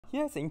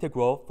here's the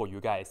integral for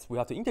you guys. We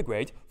have to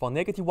integrate from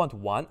 -1 to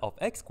 1 of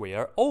x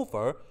squared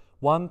over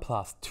 1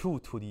 plus 2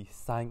 to the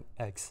sine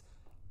x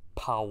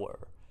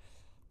power.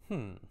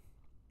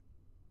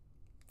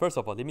 First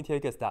of all, let me tell you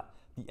guys that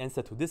the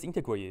answer to this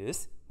integral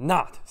is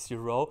not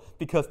 0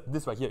 because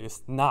this right here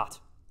is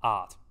not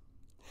odd.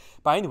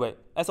 But anyway,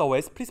 as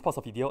always, please pause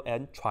the video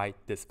and try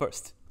this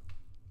first.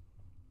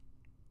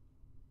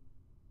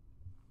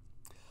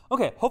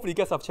 Okay, hopefully you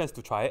guys have a chance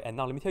to try it, and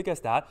now let me tell you guys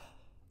that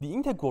the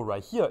integral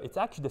right here is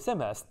actually the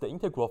same as the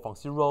integral from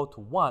 0 to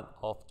 1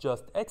 of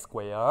just x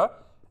squared,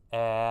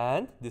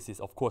 and this is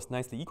of course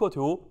nicely equal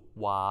to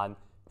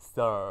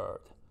 1/3.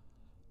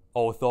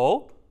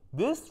 Although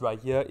this right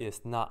here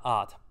is not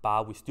odd,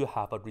 but we still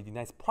have a really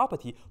nice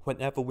property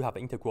whenever we have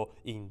an integral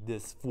in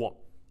this form.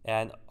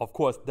 And of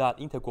course, that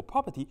integral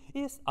property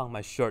is on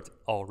my shirt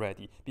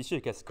already. Be sure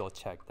you guys go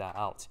check that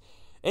out.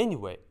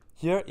 Anyway,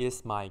 here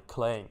is my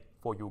claim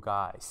for you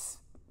guys.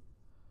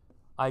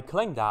 I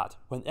claim that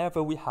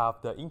whenever we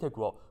have the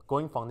integral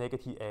going from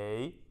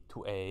 -a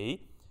to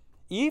a,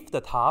 if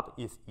the top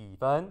is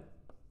even,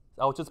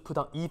 I'll just put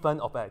down even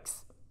of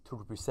x to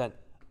represent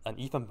an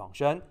even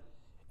function.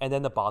 And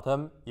then the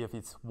bottom, if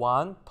it's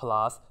 1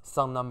 plus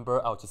some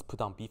number, I'll just put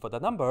down b for the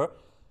number.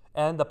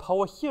 And the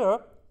power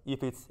here,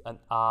 if it's an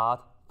odd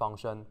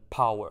function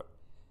power.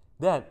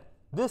 Then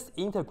this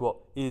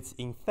integral is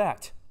in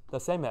fact the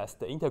same as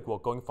the integral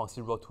going from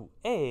 0 to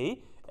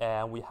a,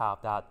 and we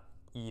have that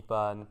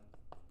even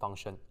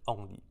function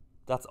only.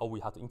 That's all we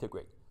have to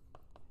integrate.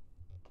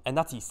 And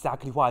that's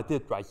exactly what I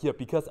did right here,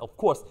 because of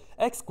course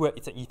x squared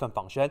is an even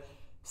function,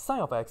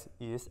 sine of x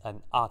is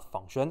an odd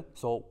function,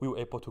 so we were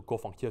able to go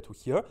from here to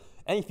here.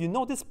 And if you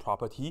know this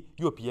property,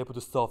 you'll be able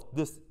to solve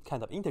this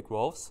kind of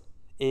integrals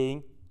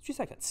in 3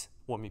 seconds,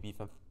 or maybe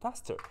even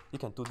faster. You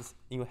can do this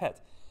in your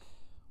head.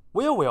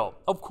 Well,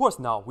 of course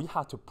now we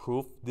have to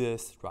prove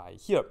this right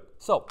here.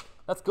 So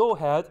let's go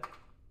ahead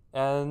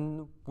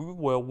and we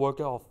will work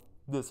off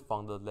this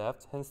from the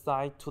left-hand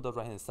side to the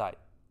right-hand side,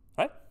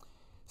 right?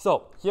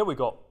 So here we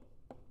go.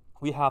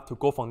 We have to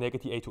go from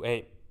 -a to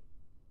a.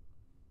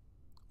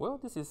 Well,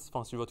 this is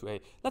from 0 to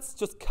a. Let's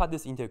just cut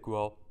this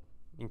integral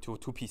into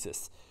 2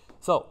 pieces.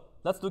 So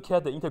let's look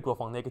at the integral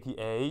from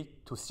 -a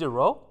to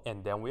 0,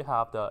 and then we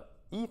have the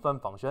even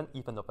function,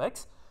 even of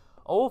x,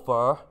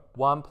 over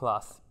 1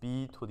 plus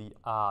b to the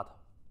odd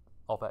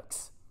of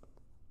x,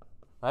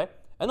 right?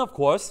 And of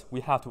course,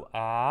 we have to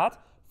add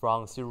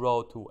from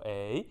 0 to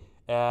a,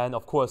 and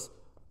of course,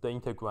 the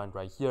integrand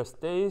right here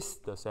stays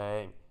the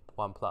same,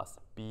 1 plus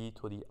b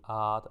to the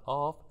odd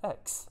of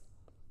x,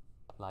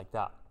 like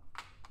that.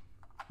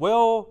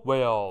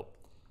 Well,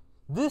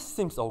 this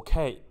seems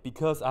okay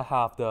because I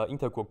have the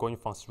integral going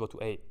from 0 to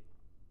a.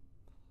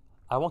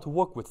 I want to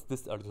work with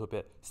this a little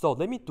bit, so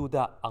let me do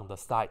that on the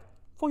side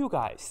for you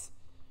guys.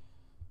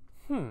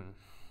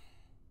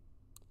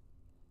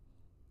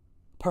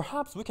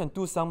 Perhaps we can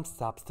do some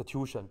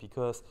substitution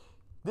because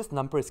this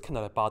number is kind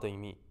of bothering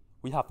me.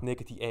 We have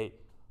 -a.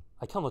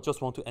 I kind of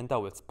just want to end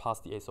up with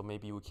 +a, so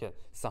maybe we can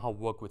somehow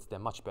work with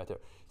them much better.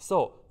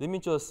 So let me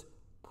just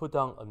put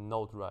down a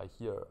note right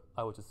here.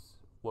 I will just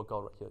work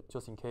out right here,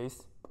 just in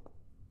case.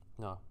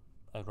 No,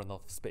 I run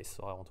out of space,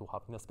 so I want to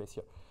have enough space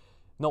here.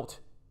 Note,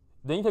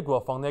 the integral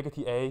from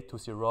 -a to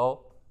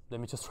 0, let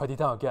me just write it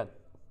down again.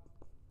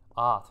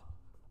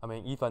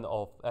 Even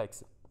of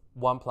x,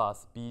 1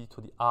 plus b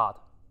to the odd,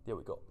 there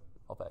we go,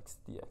 of x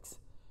dx.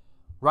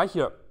 Right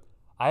here,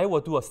 I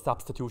will do a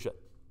substitution.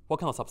 What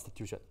kind of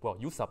substitution? Well,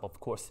 u sub, of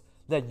course.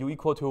 Let u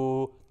equal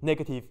to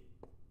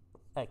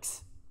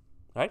 -x,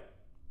 right?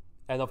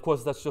 And of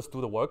course, let's just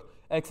do the work.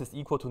 X is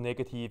equal to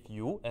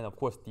 -u, and of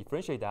course,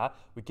 differentiate that.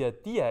 We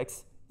get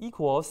dx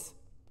equals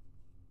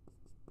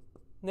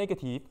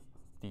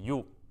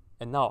 -du.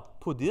 And now,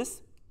 put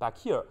this back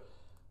here.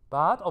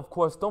 But of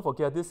course, don't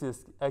forget this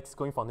is x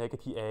going from -a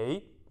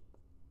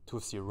to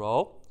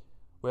 0.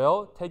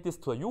 Well, take this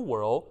to a u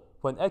world.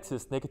 When x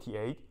is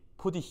 -8,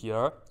 put it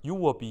here. U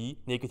will be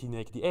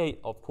 -8.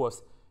 Of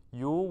course,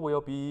 u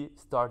will be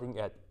starting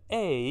at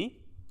a.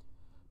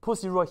 Put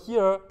 0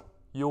 here.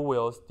 You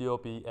will still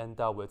be end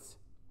up with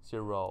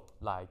 0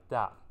 like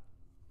that.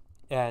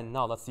 And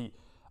now let's see.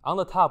 On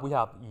the top, we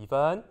have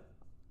even,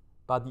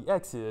 but the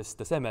x is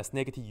the same as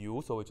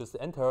 -u, so we just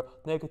enter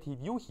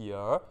 -u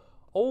here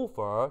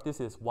over, this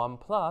is 1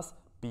 plus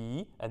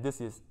b, and this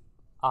is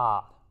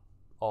odd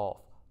of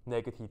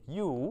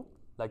 -u,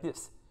 like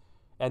this.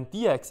 And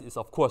dx is,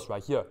 of course,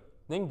 right here,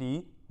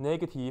 namely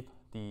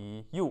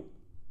 -du.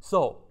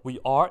 So we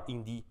are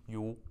in the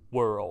u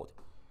world.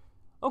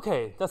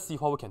 Okay, let's see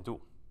what we can do.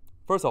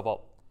 First of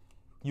all,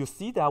 you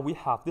see that we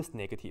have this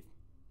negative.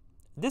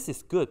 This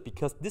is good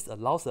because this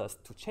allows us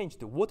to change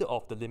the order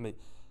of the limit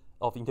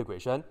of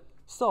integration.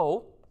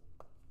 So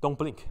don't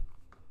blink.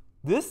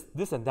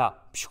 This, and that,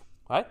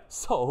 right?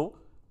 So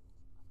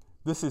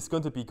this is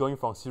going to be going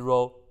from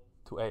 0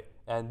 to a,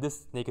 and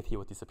this negative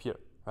will disappear,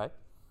 right?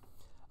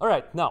 All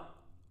right, now,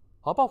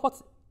 how about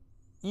what's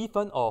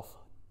even of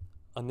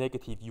a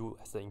negative u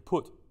as the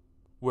input?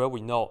 Well,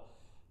 we know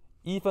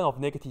even of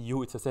negative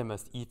u is the same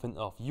as even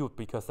of u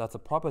because that's a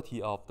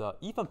property of the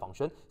even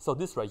function. So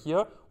this right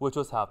here will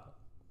just have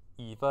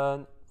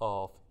even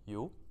of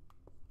u.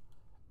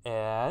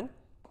 And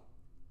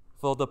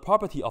for the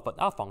property of an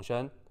odd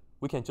function,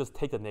 we can just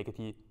take the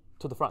negative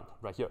to the front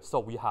right here. So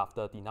we have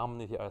the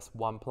denominator as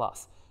 1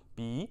 plus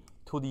b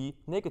to the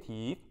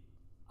negative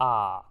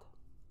odd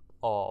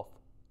of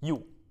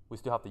u. We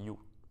still have the u,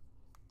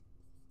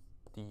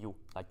 du,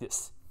 like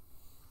this.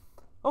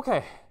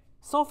 Okay,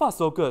 so far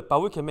so good, but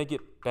we can make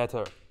it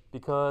better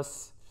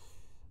because,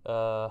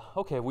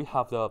 okay, we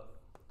have the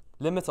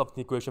limits of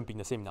integration being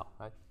the same now,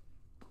 right?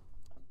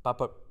 But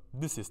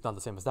this is not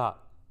the same as that.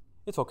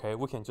 It's okay,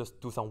 we can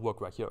just do some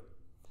work right here.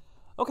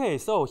 Okay,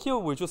 so here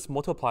we just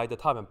multiply the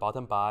top and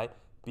bottom by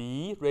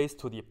b raised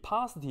to the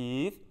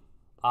positive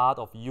odd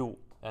of u.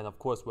 And of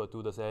course, we'll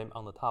do the same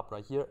on the top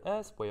right here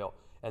as well.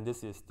 And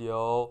this is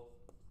still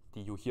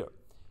du here.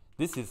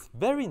 This is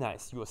very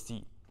nice, you will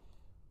see.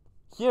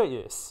 Here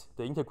is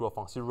the integral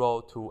from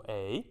 0 to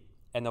a.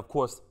 And of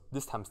course,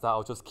 this times that,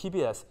 I'll just keep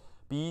it as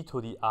b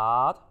to the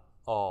odd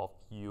of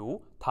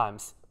u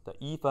times the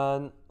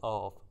even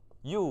of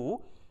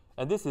u.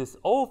 And this is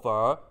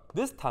over,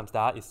 this times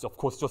that is of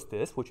course just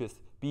this, which is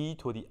b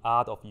to the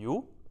odd of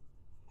u.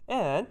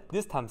 And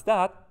this times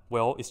that,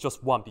 well, it's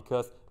just 1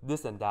 because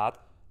this and that,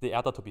 they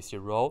add up to be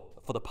 0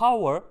 for the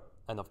power.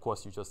 And of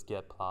course, you just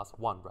get plus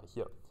 1 right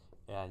here.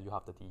 And you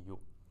have the du.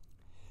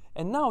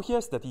 And now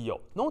here's the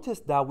deal. Notice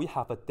that we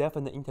have a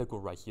definite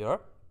integral right here,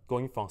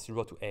 going from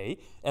 0 to a.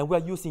 And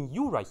we're using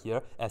u right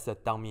here as a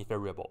dummy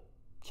variable.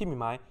 Keep in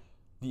mind,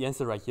 the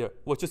answer right here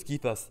will just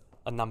give us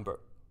a number,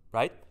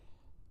 right?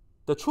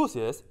 The truth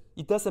is,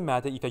 it doesn't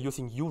matter if you're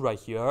using u right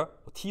here,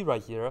 or t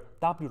right here,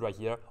 w right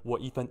here, or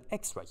even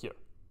x right here.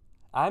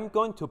 I'm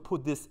going to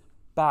put this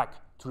back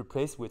to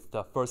replace with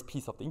the first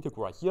piece of the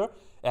integral right here,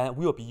 and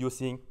we will be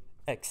using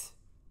x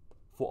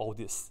for all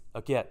this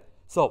again.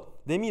 So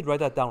let me write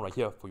that down right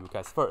here for you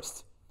guys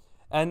first.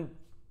 And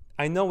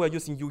I know we're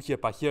using u here,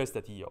 but here's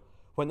the deal.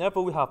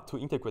 Whenever we have to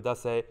integrate,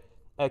 let's say,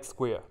 x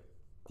squared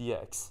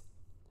dx,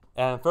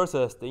 and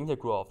versus the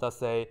integral of, let's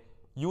say,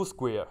 u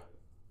squared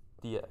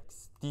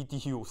dx,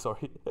 du,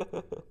 sorry.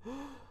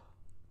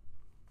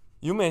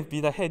 You may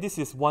be like, hey, this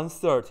is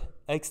 1/3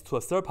 x to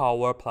a third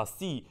power plus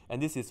c,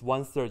 and this is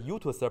 1/3 u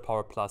to a third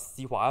power plus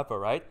c, whatever,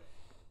 right?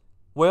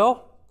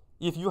 Well,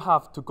 if you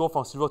have to go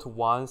from 0 to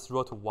 1,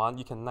 0 to 1,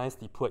 you can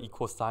nicely put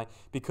equal sign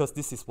because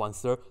this is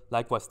 1/3,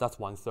 likewise, that's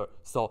 1/3.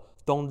 So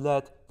don't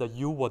let the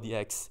u or the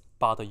x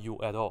bother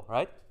you at all,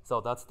 right?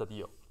 So that's the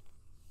deal.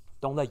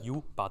 Don't let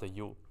u bother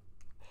you.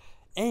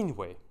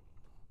 Anyway,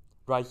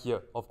 right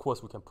here, of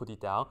course, we can put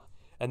it down.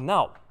 And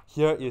now,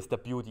 here is the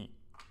beauty.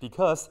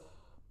 Because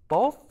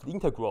both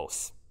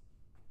integrals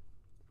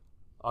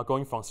are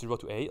going from 0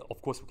 to a,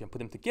 of course, we can put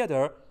them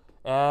together.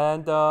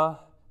 And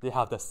they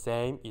have the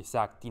same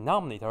exact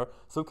denominator,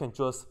 so you can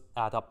just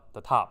add up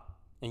the top,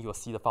 and you'll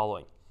see the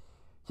following.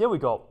 Here we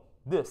go.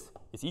 This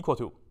is equal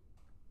to,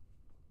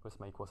 where's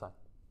my equal sign?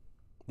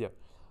 There.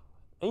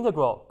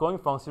 Integral going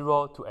from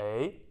 0 to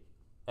a,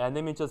 and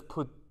let me just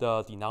put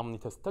the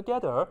denominators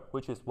together,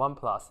 which is 1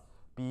 plus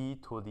b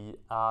to the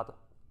odd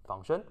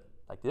function,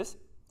 like this.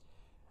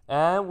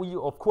 And we,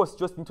 of course,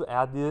 just need to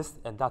add this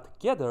and that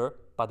together,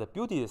 but the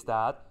beauty is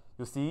that,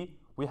 you see,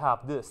 we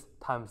have this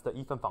times the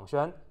even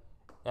function,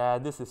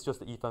 and this is just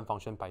the even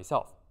function by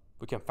itself.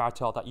 We can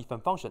factor out that even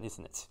function,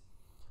 isn't it?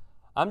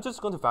 I'm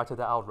just going to factor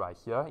that out right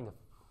here in the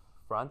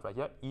front, right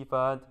here,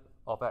 even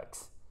of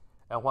x.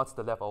 And what's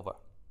the leftover?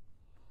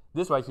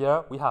 This right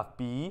here, we have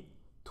b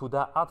to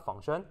the odd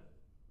function.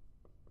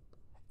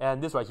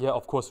 And this right here,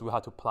 of course, we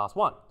have to plus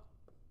 1,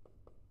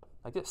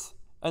 like this.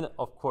 And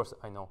of course,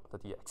 I know the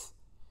dx.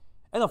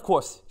 And of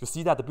course, you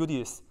see that the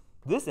beauty is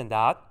this and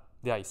that,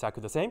 they are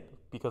exactly the same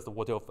because the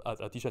order of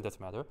addition doesn't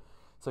matter.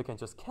 So you can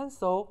just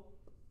cancel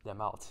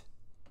them out.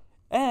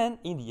 And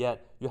in the end,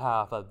 you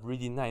have a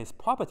really nice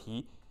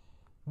property.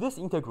 This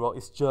integral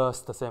is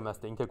just the same as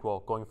the integral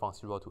going from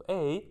 0 to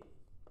a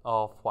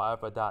of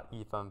whatever that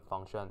even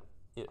function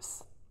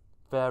is.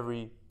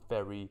 Very,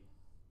 very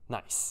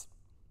nice,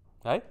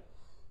 right?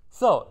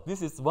 So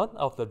this is one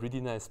of the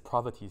really nice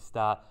properties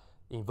that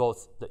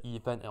involves the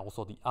even and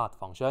also the odd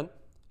function.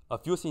 A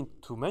few things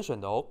to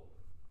mention though.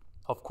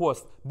 Of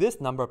course,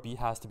 this number b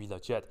has to be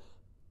legit.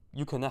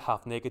 You cannot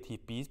have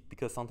negative b's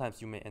because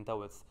sometimes you may end up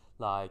with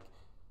like,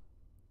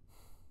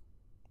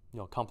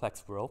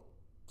 complex world.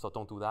 So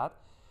don't do that.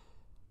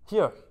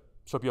 Here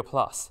should be a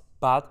plus,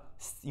 but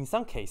in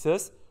some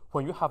cases,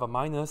 when you have a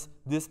minus,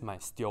 this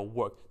might still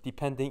work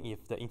depending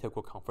if the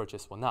integral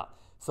converges or not.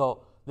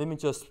 So let me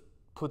just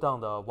put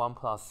down the 1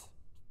 plus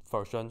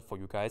version for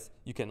you guys.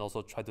 You can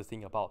also try to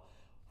think about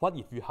what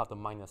if you have the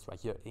minus right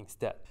here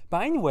instead.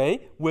 But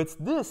anyway, with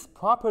this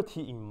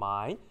property in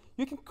mind,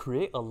 you can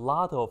create a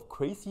lot of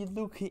crazy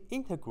looking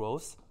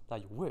integrals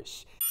that you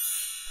wish.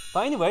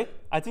 But anyway,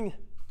 I think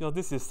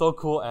this is so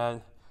cool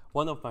and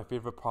one of my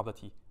favorite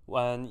property.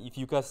 And if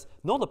you guys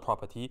know the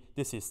property,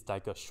 this is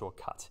like a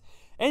shortcut.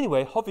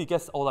 Anyway, hope you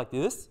guys all like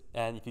this.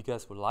 And if you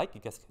guys would like,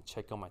 you guys can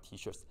check out my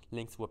t-shirts.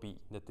 Links will be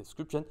in the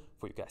description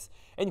for you guys.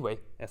 Anyway,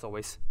 as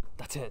always,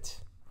 that's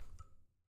it.